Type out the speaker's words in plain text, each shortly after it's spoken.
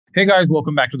Hey guys,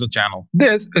 welcome back to the channel.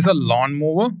 This is a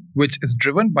lawnmower which is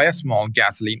driven by a small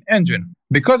gasoline engine.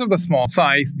 Because of the small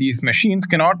size, these machines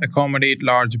cannot accommodate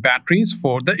large batteries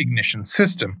for the ignition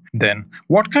system. Then,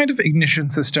 what kind of ignition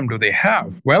system do they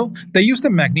have? Well, they use the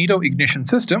Magneto Ignition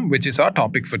System, which is our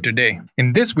topic for today.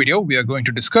 In this video, we are going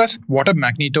to discuss what a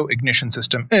Magneto Ignition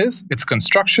System is, its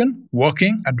construction,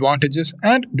 working, advantages,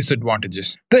 and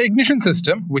disadvantages. The ignition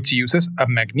system, which uses a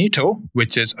magneto,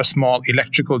 which is a small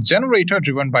electrical generator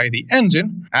driven by the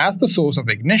engine, as the source of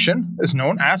ignition, is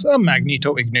known as a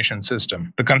Magneto Ignition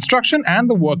System. The construction and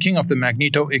the working of the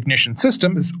Magneto Ignition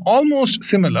System is almost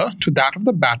similar to that of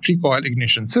the Battery Coil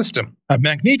Ignition System. A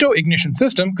Magneto Ignition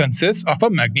System consists of a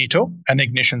magneto, an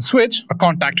ignition switch, a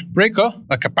contact breaker,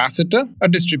 a capacitor, a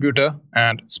distributor,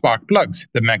 and spark plugs.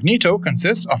 The magneto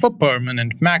consists of a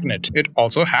permanent magnet. It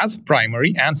also has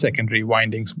primary and secondary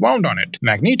windings wound on it.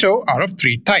 Magneto are of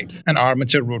three types: an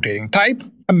armature rotating type,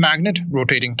 a magnet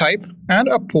rotating type, and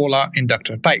a polar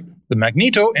inductor type. The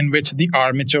magneto in which the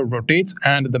armature rotates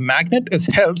and the magnet is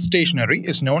held stationary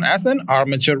is known as an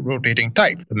armature rotating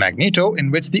type. The magneto in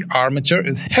which the armature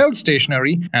is held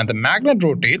stationary and the magnet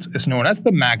rotates is known as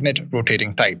the magnet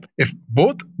rotating type. If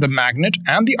both the magnet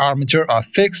and the armature are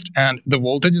fixed and the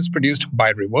voltage is produced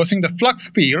by reversing the flux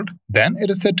field, then it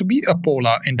is said to be a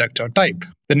polar inductor type.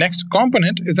 The next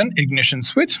component is an ignition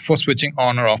switch for switching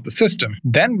on or off the system.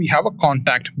 Then we have a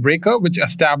contact breaker which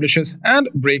establishes and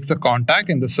breaks the contact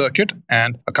in the circuit,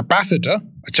 and a capacitor,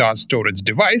 a charge storage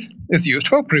device, is used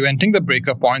for preventing the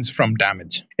breaker points from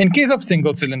damage. In case of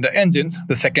single-cylinder engines,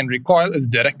 the secondary coil is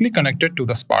directly connected to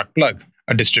the spark plug.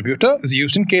 A distributor is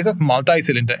used in case of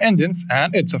multi-cylinder engines,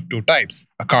 and it's of two types: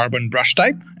 a carbon brush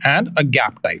type and a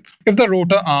gap type. If the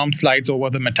rotor arm slides over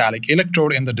the metallic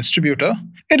electrode in the distributor,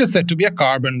 it is said to be a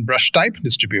carbon brush type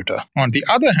distributor. On the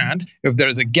other hand, if there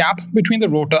is a gap between the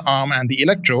rotor arm and the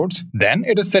electrodes, then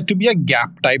it is said to be a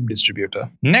gap type distributor.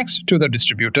 Next to the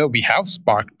distributor, we have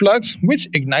spark plugs which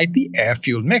ignite the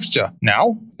air-fuel mixture.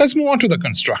 Now, let's move on to the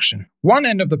construction. One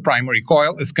end of the primary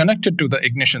coil is connected to the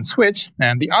ignition switch,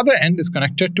 and the other end is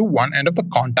connected to one end of the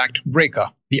contact breaker.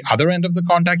 The other end of the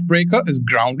contact breaker is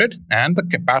grounded, and the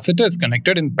capacitor is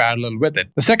connected in parallel with it.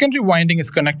 The secondary winding is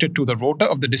connected to the rotor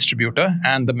of the distributor,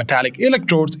 and the metallic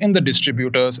electrodes in the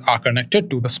distributors are connected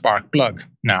to the spark plug.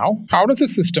 Now, how does the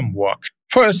system work?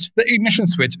 First, the ignition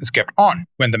switch is kept on.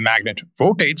 When the magnet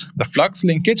rotates, the flux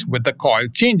linkage with the coil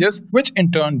changes, which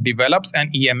in turn develops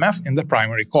an EMF in the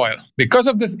primary coil. Because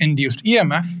of this induced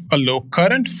EMF, a low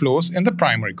current flows in the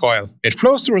primary coil. It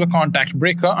flows through the contact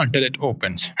breaker until it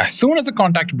opens. As soon as the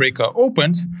contact breaker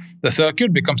opens, the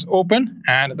circuit becomes open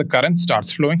and the current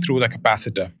starts flowing through the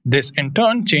capacitor. This in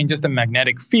turn changes the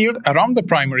magnetic field around the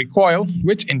primary coil,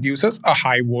 which induces a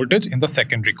high voltage in the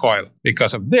secondary coil.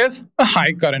 Because of this, a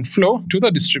high current flow to the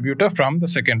distributor from the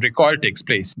secondary coil takes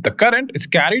place. The current is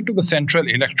carried to the central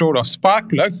electrode of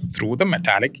spark plug through the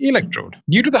metallic electrode.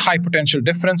 Due to the high potential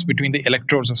difference between the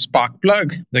electrodes of spark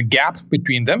plug, the gap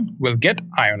between them will get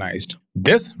ionized.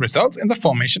 This results in the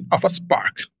formation of a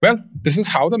spark. Well, this is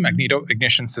how the Magneto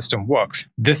Ignition System works.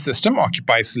 This system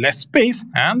occupies less space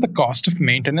and the cost of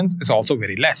maintenance is also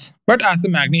very less. But as the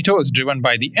magneto is driven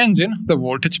by the engine, the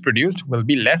voltage produced will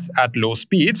be less at low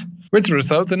speeds, which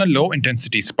results in a low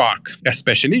intensity spark,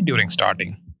 especially during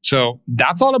starting. So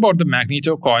that's all about the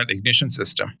Magneto Coil Ignition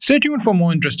System. Stay tuned for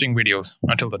more interesting videos.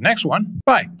 Until the next one,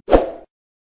 bye.